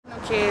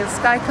Okay, this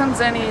guy comes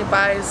in and he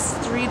buys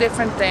 3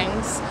 different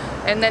things,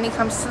 and then he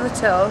comes to the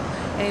till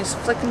and he's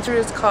flicking through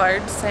his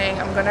cards saying,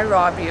 "I'm gonna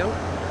rob you."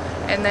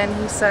 And then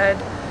he said,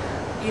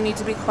 "You need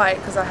to be quiet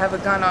because I have a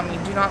gun on me.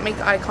 Do not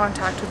make eye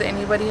contact with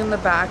anybody in the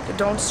back.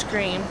 Don't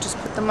scream. Just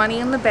put the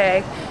money in the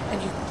bag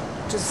and you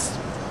just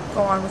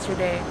go on with your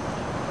day."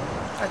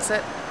 That's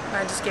it. And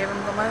I just gave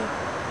him the money.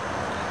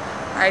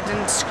 I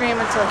didn't scream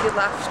until he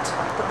left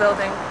the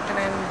building, and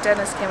then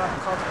Dennis came up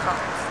and called the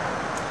cops.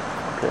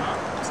 Okay.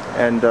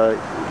 And the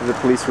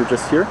police were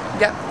just here?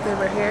 Yep, they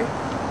were here.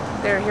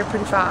 They were here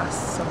pretty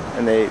fast. So.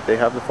 And they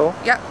have the phone?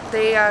 Yep,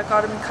 they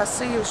got him in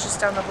custody. He was just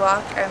down the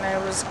block, and I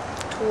was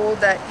told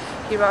that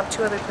he robbed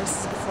 2 other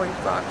places before he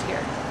robbed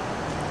here.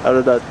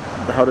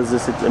 How does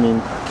this, I mean,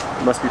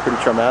 it must be a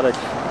pretty traumatic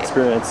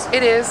experience.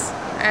 It is,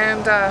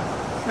 and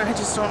I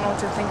just don't know what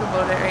to think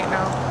about it right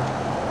now.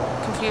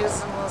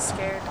 Confused and a little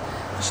scared.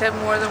 We should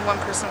have more than one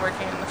person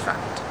working in the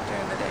front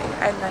during the day,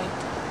 at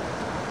night.